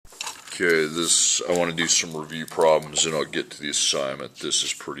Okay, I want to do some review problems and I'll get to the assignment. This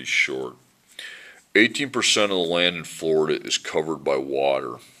is pretty short. 18% of the land in Florida is covered by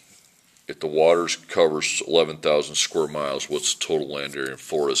water. If the water covers 11,000 square miles, what's the total land area in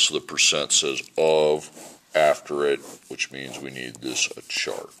Florida? So the percent says of after it, which means we need this a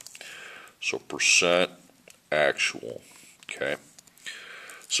chart. So percent actual, okay?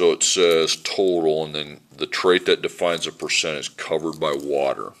 So it says total, and then the trait that defines a percent is covered by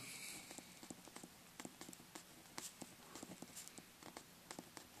water.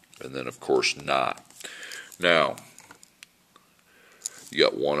 And then, of course, not. Now, you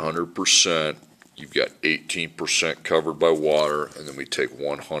got 100%, you've got 18% covered by water, and then we take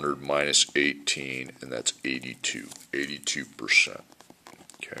 100 minus 18, and that's 82. 82%.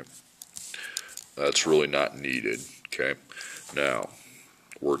 Okay. That's really not needed. Okay. Now,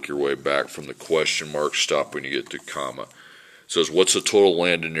 work your way back from the question mark, stop when you get to comma. It says, what's the total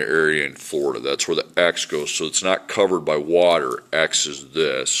land in your area in Florida? That's where the X goes. So it's not covered by water. X is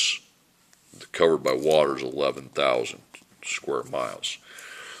this. The covered by water is 11,000 square miles.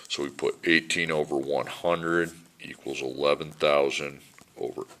 So we put 18 over 100 equals 11,000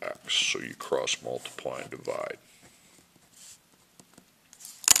 over X. So you cross multiply and divide.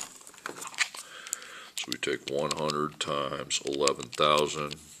 So we take 100 times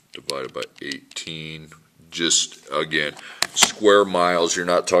 11,000 divided by 18. Just, again, square miles, you're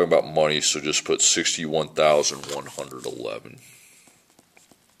not talking about money, so just put 61,111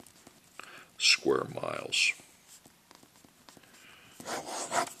 square miles.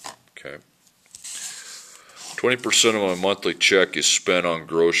 Okay. 20% of my monthly check is spent on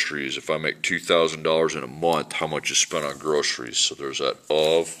groceries. If I make $2,000 in a month, how much is spent on groceries? So there's that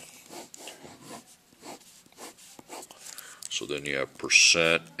of. So then you have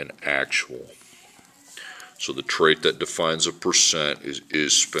percent and actual. So the trait that defines a percent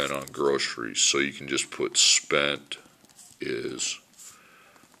is spent on groceries. So you can just put spent is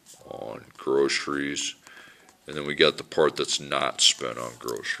on groceries. And then we got the part that's not spent on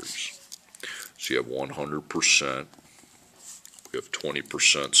groceries. So you have 100%. We have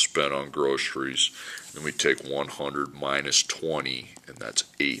 20% spent on groceries. And then we take 100 minus 20, and that's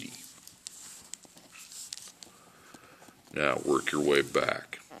 80. Now work your way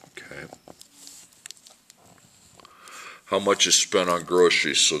back. Okay. How much is spent on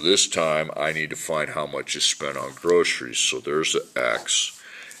groceries? So this time I need to find how much is spent on groceries. So there's the X,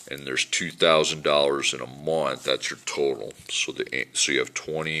 and there's $2,000 in a month. That's your total. So you have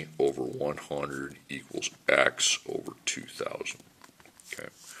 20 over 100 equals X over 2,000. Okay.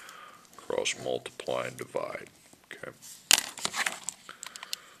 Cross multiply and divide. Okay.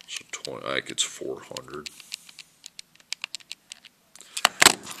 So 20, I think it's 400.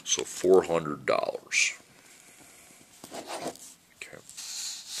 So $400. Okay.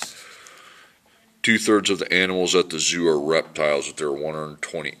 2/3 of the animals at the zoo are reptiles. If there are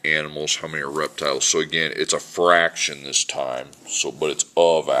 120 animals, how many are reptiles? So again, it's a fraction this time. But it's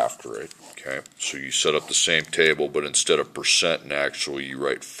of after it. Okay. So you set up the same table, but instead of percent and actual, you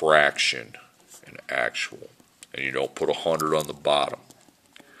write fraction and actual, and you don't put 100 on the bottom.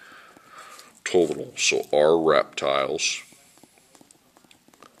 Total. So are reptiles,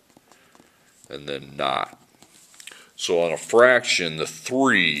 and then not. So on a fraction, the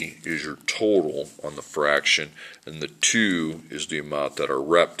 3 is your total on the fraction, and the 2 is the amount that are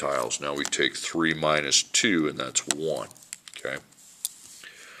reptiles. Now we take 3 minus 2, and that's 1. Okay.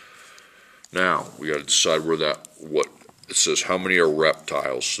 Now we got to decide what it says. How many are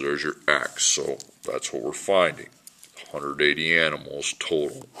reptiles? So there's your X. So that's what we're finding. 180 animals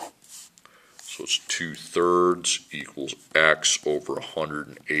total. So it's 2/3 equals X over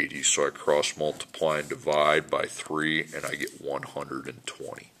 180. So I cross multiply and divide by 3, and I get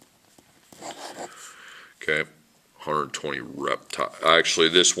 120. Okay, 120 reptiles. Actually,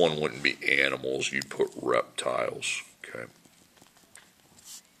 this one wouldn't be animals. You'd put reptiles. Okay.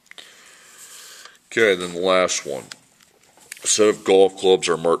 Okay, then the last one. A set of golf clubs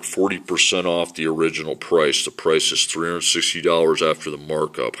are marked 40% off the original price. The price is $360 after the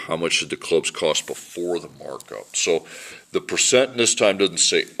markup. How much did the clubs cost before the markup? So the percent this time doesn't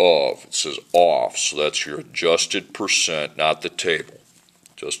say of, it says off. So that's your adjusted percent, not the table.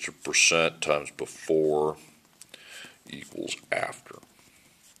 Adjusted percent times before equals after.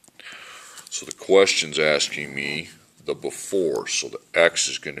 So the question's asking me the before, so the X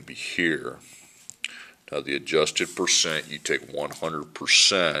is going to be here. Now the adjusted percent, you take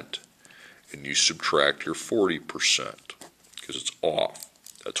 100% and you subtract your 40% because it's off.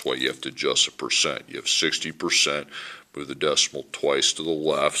 That's why you have to adjust the percent. You have 60%, move the decimal twice to the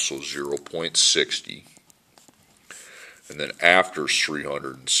left, so 0.60. and then after is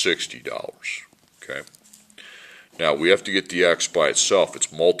 $360. Okay. Now we have to get the x by itself.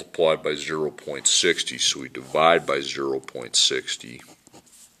 It's multiplied by 0.60, so we divide by 0.60,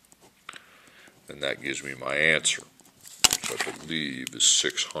 and that gives me my answer, which I believe is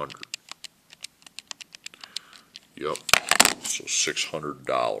 600. Yep, so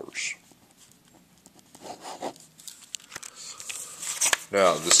 $600.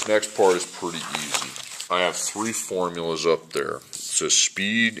 Now this next part is pretty easy. I have three formulas up there. It says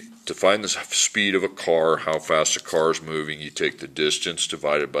speed. To find the speed of a car, how fast a car is moving, you take the distance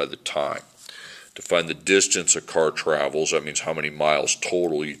divided by the time. To find the distance a car travels, that means how many miles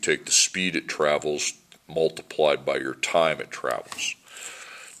total, you take the speed it travels multiplied by your time it travels.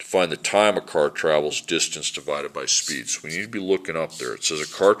 To find the time a car travels, distance divided by speed. So we need to be looking up there. It says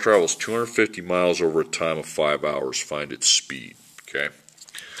a car travels 250 miles over a time of 5 hours. Find its speed. Okay?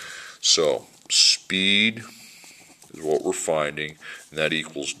 So speed is what we're finding, and that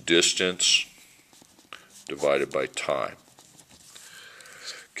equals distance divided by time.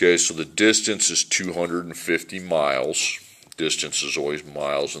 Okay, so the distance is 250 miles. Distance is always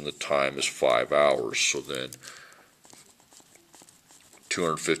miles, and the time is 5 hours. So then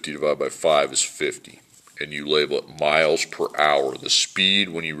 250 divided by 5 is 50. And you label it miles per hour. The speed,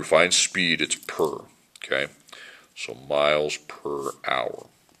 when you find speed, it's per. Okay, so miles per hour.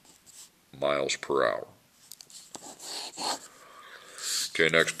 Miles per hour. Okay,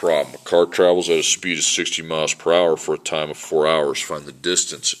 next problem. A car travels at a speed of 60 miles per hour for a time of 4 hours. Find the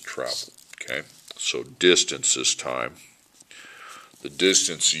distance it traveled. Okay, so distance is time. The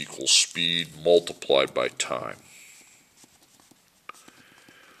distance equals speed multiplied by time.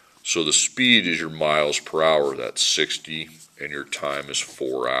 So the speed is your miles per hour. That's 60, and your time is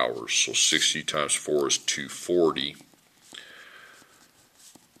 4 hours. So 60 times 4 is 240.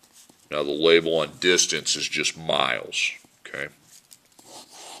 Now the label on distance is just miles, okay?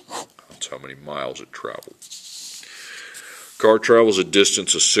 That's how many miles it traveled. Car travels a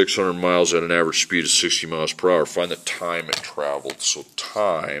distance of 600 miles at an average speed of 60 miles per hour. Find the time it traveled. So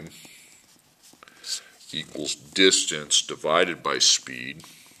time equals distance divided by speed.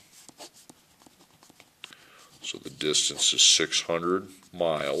 So the distance is 600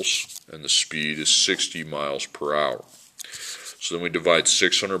 miles, and the speed is 60 miles per hour. So then we divide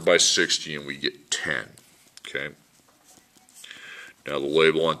 600 by 60 and we get 10. Okay. Now the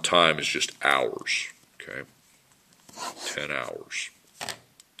label on time is just hours. Okay. 10 hours.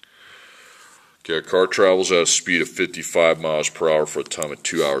 Okay, a car travels at a speed of 55 miles per hour for a time of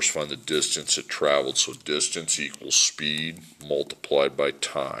 2 hours. Find the distance it traveled. So distance equals speed multiplied by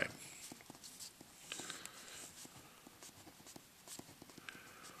time.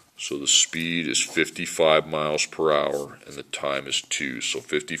 So the speed is 55 miles per hour, and the time is 2. So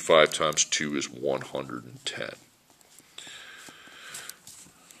 55 times 2 is 110.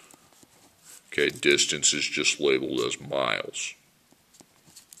 Okay, distance is just labeled as miles.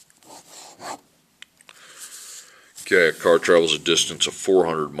 Okay, a car travels a distance of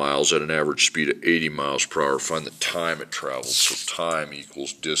 400 miles at an average speed of 80 miles per hour. Find the time it traveled. So time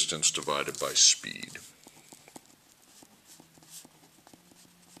equals distance divided by speed.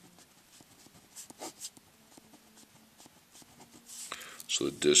 So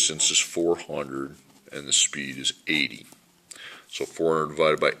the distance is 400 and the speed is 80. So 400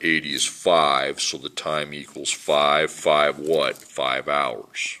 divided by 80 is 5, so the time equals 5. 5 what? 5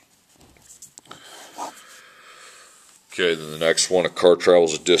 hours. Okay, then the next one, a car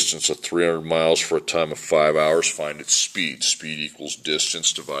travels a distance of 300 miles for a time of 5 hours. Find its speed. Speed equals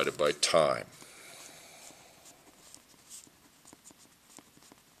distance divided by time.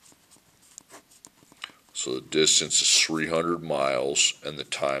 So the distance is 300 miles and the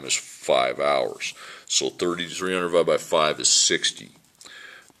time is 5 hours. So 300 divided by 5 is 60.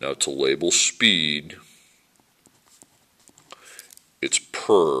 Now to label speed, it's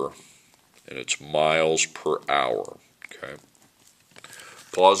per, and it's miles per hour. Okay.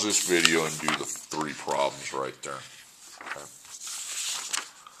 Pause this video and do the 3 problems right there. Okay.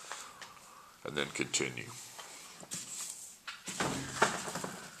 And then continue.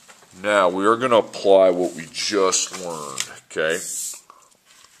 Now we are going to apply what we just learned. Okay.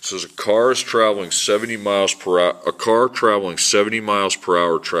 It says a car is traveling 70 miles per hour. A car traveling 70 miles per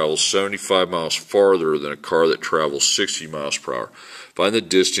hour travels 75 miles farther than a car that travels 60 miles per hour. Find the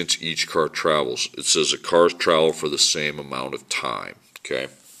distance each car travels. It says the cars travel for the same amount of time. Okay.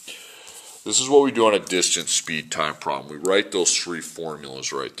 This is what we do on a distance, speed, time problem. We write those 3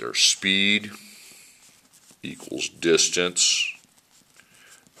 formulas right there. Speed equals distance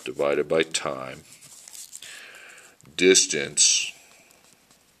divided by time. Distance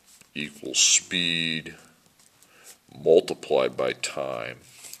equals speed multiplied by time,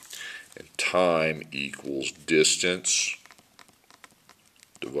 and time equals distance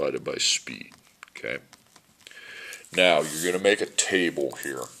divided by speed. Okay. Now you're going to make a table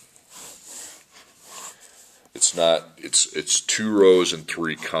here. It's 2 rows and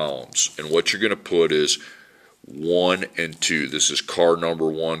 3 columns, and what you're going to put is 1 and 2. This is car number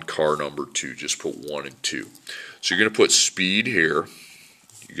 1, car number 2. Just put 1 and 2. So you're going to put speed here,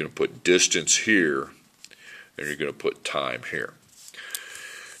 you're going to put distance here, and you're going to put time here.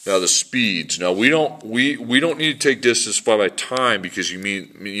 Now the speeds. Now we don't need to take distance by time, because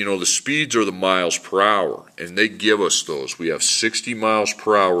the speeds are the miles per hour, and they give us those. We have 60 miles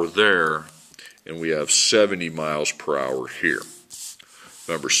per hour there, and we have 70 miles per hour here.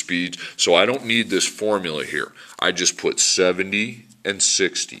 Remember, speeds. So I don't need this formula here. I just put 70 and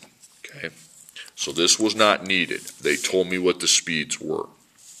 60. Okay. So this was not needed. They told me what the speeds were.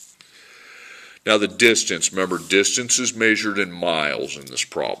 Now the distance. Remember, distance is measured in miles in this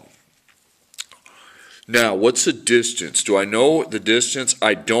problem. Now, what's the distance? Do I know the distance?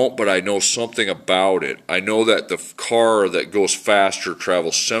 I don't, but I know something about it. I know that the car that goes faster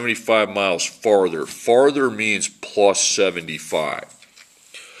travels 75 miles farther. Farther means plus 75.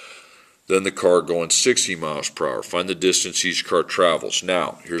 Then the car going 60 miles per hour. Find the distance each car travels.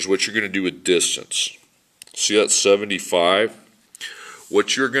 Now, here's what you're going to do with distance. See that 75?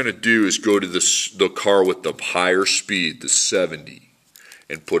 What you're going to do is go to the car with the higher speed, the 70,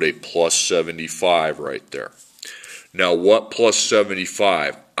 and put a plus 75 right there. Now, what plus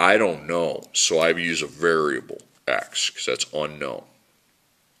 75? I don't know, so I use a variable, x, because that's unknown.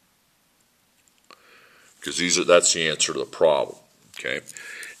 Because that's the answer to the problem. Okay.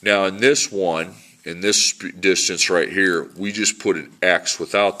 Now, in this one, in this distance right here, we just put an x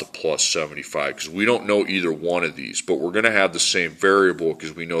without the plus 75, because we don't know either one of these, but we're going to have the same variable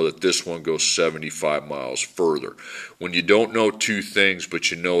because we know that this one goes 75 miles further. When you don't know two things,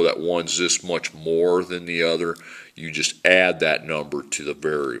 but you know that one's this much more than the other, you just add that number to the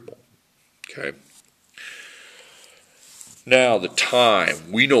variable. Okay. Now, the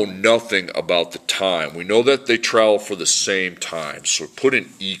time. We know nothing about the time. We know that they travel for the same time. So put in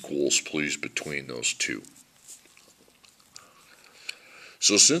equals, please, between those two.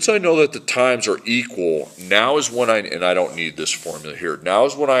 So since I know that the times are equal, now is when and I don't need this formula here, now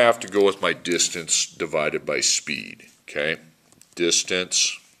is when I have to go with my distance divided by speed. Okay?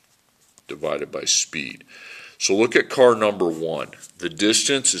 Distance divided by speed. So look at car number 1. The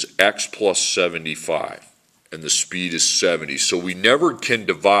distance is x plus 75. And the speed is 70. So we never can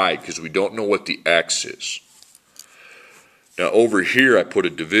divide because we don't know what the x is. Now over here I put a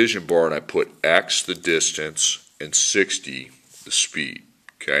division bar and I put x, the distance, and 60, the speed.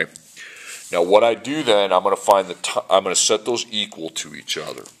 Okay. Now what I do then, I'm going to set those equal to each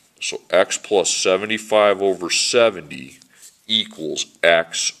other. So x plus 75 over 70 equals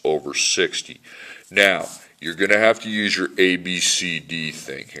x over 60. Now you're going to have to use your ABCD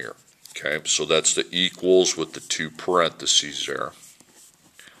thing here. Okay, so that's the equals with the 2 parentheses there.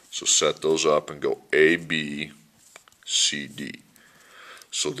 So set those up and go A, B, C, D.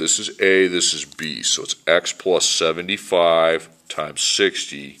 So this is A, this is B. So it's x plus 75 times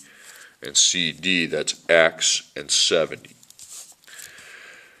 60, and C, D, that's x and 70.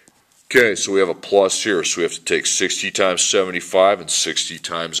 Okay, so we have a plus here, so we have to take 60 times 75 and 60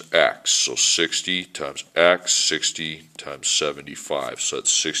 times x. So 60 times x, 60 times 75. So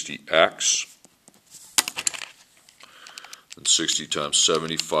that's 60x. And 60 times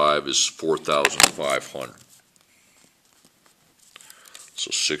 75 is 4,500.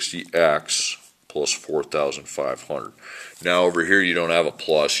 So 60x plus 4,500. Now over here you don't have a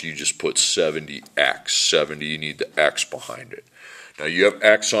plus, you just put 70x. 70, you need the x behind it. Now you have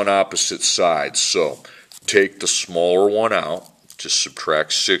x on opposite sides, so take the smaller one out, just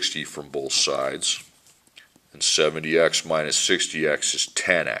subtract 60 from both sides, and 70x minus 60x is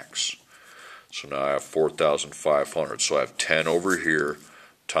 10x. So now I have 4,500, so I have 10 over here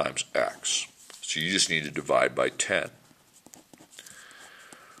times x. So you just need to divide by 10.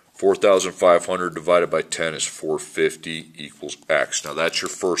 4,500 divided by 10 is 450 equals x. Now that's your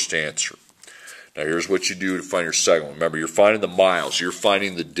first answer. Now here's what you do to find your second one. Remember, you're finding the miles, you're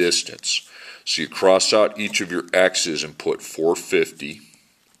finding the distance. So you cross out each of your x's and put 450.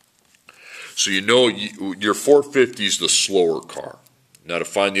 So you know your 450 is the slower car. Now to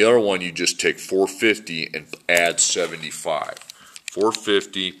find the other one, you just take 450 and add 75.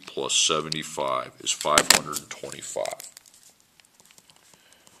 450 plus 75 is 525.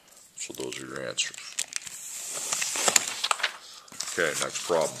 So those are your answers. Okay, next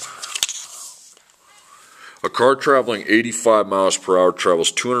problem. A car traveling 85 miles per hour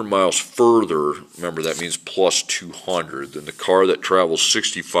travels 200 miles further, remember that means plus 200, than the car that travels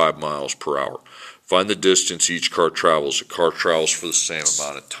 65 miles per hour. Find the distance each car travels. A car travels for the same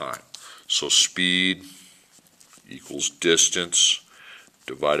amount of time. So speed equals distance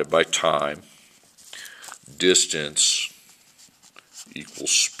divided by time. Distance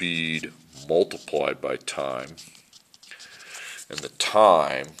equals speed multiplied by time. And the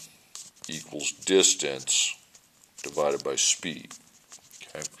time equals distance divided by speed.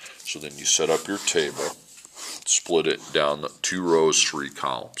 Okay, so then you set up your table, split it down the 2 rows, 3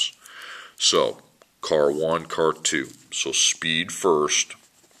 columns. So car 1, car 2. So speed first,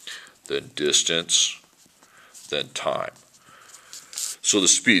 then distance, then time. So the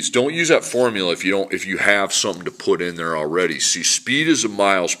speeds, don't use that formula if you have something to put in there already. See, speed is in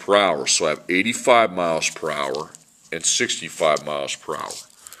miles per hour, so I have 85 miles per hour and 65 miles per hour.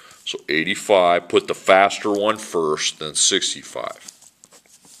 So 85, put the faster one first, then 65.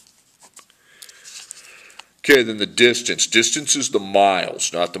 Okay, then the distance. Distance is the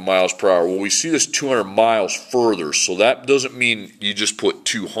miles, not the miles per hour. Well, we see this 200 miles further, so that doesn't mean you just put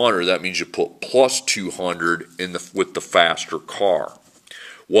 200. That means you put plus 200 with the faster car.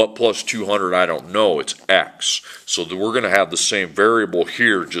 What plus 200, I don't know. It's x. So we're going to have the same variable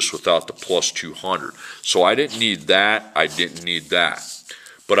here, just without the plus 200. So I didn't need that. I didn't need that.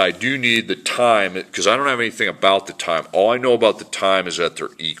 But I do need the time, because I don't have anything about the time. All I know about the time is that they're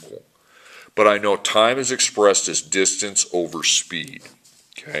equal. But I know time is expressed as distance over speed.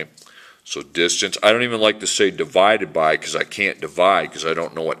 Okay? So distance, I don't even like to say divided by, because I can't divide, because I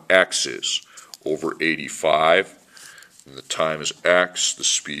don't know what x is. Over 85. And the time is x, the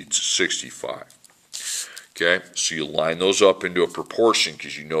speed's 65. Okay, so you line those up into a proportion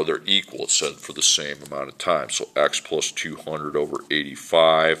because you know they're equal. It said for the same amount of time. So x plus 200 over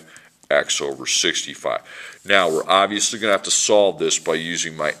 85, x over 65. Now we're obviously going to have to solve this by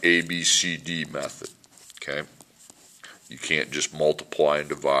using my ABCD method. Okay, you can't just multiply and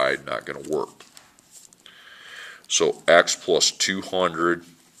divide, not going to work. So x plus 200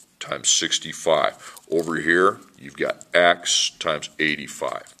 times 65. Over here, you've got x times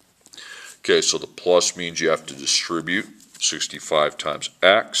 85. Okay, so the plus means you have to distribute 65 times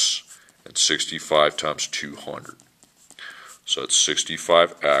x and 65 times 200. So that's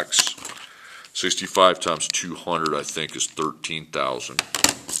 65x. 65 times 200, I think, is 13,000.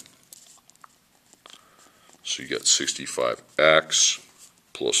 So you got 65x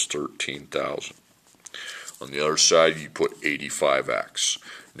plus 13,000. On the other side, you put 85x.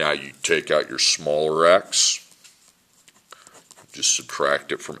 Now you take out your smaller x, just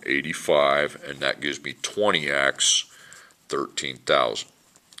subtract it from 85, and that gives me 20x, 13,000.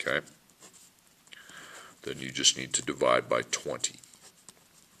 Okay? Then you just need to divide by 20.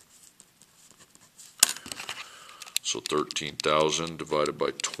 So 13,000 divided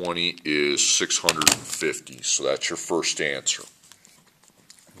by 20 is 650. So that's your first answer.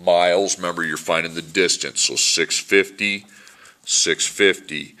 Miles, remember you're finding the distance. So 650,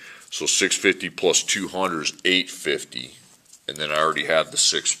 650. So 650 plus 200 is 850. And then I already have the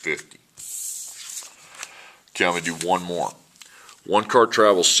 650. Okay, I'm going to do one more. One car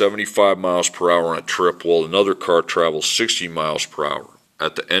travels 75 miles per hour on a trip while another car travels 60 miles per hour.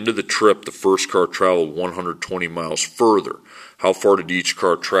 At the end of the trip, the first car traveled 120 miles further. How far did each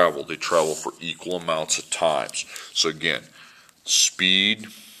car travel? They travel for equal amounts of times. So again, speed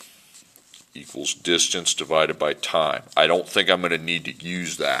equals distance divided by time. I don't think I'm going to need to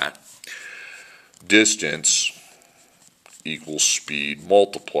use that. Distance equals speed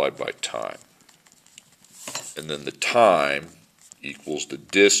multiplied by time. And then the time equals the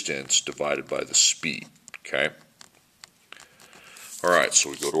distance divided by the speed. Okay? Alright, so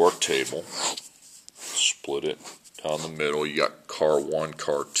we go to our table, split it down the middle. You got car 1,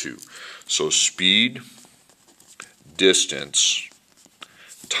 car 2. So speed, distance,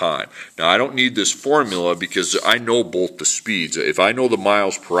 time. Now I don't need this formula because I know both the speeds. If I know the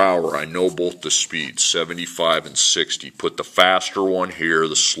miles per hour, I know both the speeds, 75 and 60. Put the faster one here,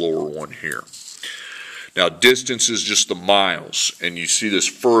 the slower one here. Now distance is just the miles, and you see this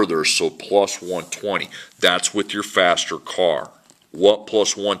further, so plus 120. That's with your faster car. What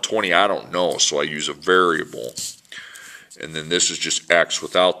plus 120? I don't know, so I use a variable. And then this is just x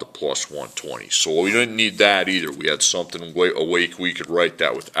without the plus 120. So we didn't need that either. We had something awake we could write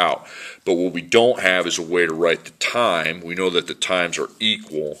that without. But what we don't have is a way to write the time. We know that the times are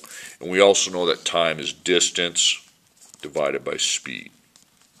equal, and we also know that time is distance divided by speed.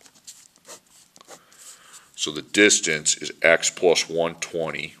 So the distance is x plus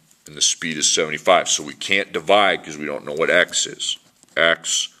 120, and the speed is 75. So we can't divide because we don't know what x is.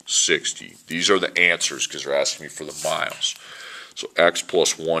 X 60. These are the answers because they're asking me for the miles. So x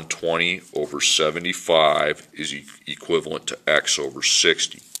plus 120 over 75 is equivalent to x over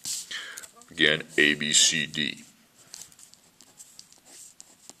 60. Again, A, B, C, D.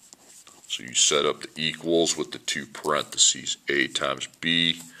 So you set up the equals with the two parentheses, A times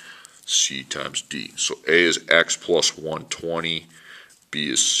B, C times D. So A is x plus 120, B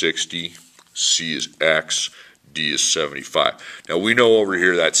is 60, C is x, D is 75. Now we know over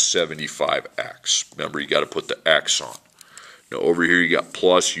here that's 75x. Remember, you got to put the x on. Now over here you got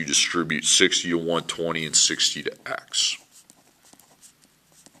plus, you distribute 60 to 120 and 60 to x.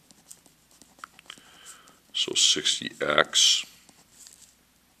 So 60x,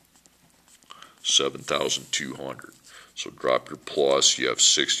 7,200. So drop your plus, you have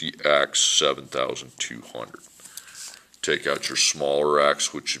 60x, 7,200. Take out your smaller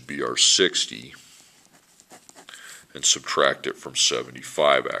x, which would be our 60, and subtract it from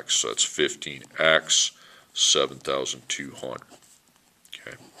 75x. So that's 15x, 7,200.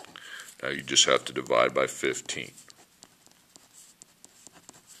 Okay. Now you just have to divide by 15.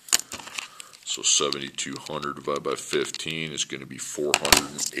 So 7,200 divided by 15 is going to be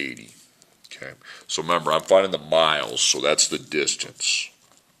 480. Okay. So remember, I'm finding the miles, so that's the distance.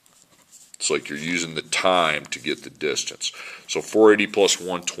 It's like you're using the time to get the distance. So 480 plus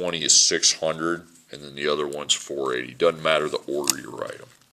 120 is 600, and then the other one's 480. Doesn't matter the order you write them.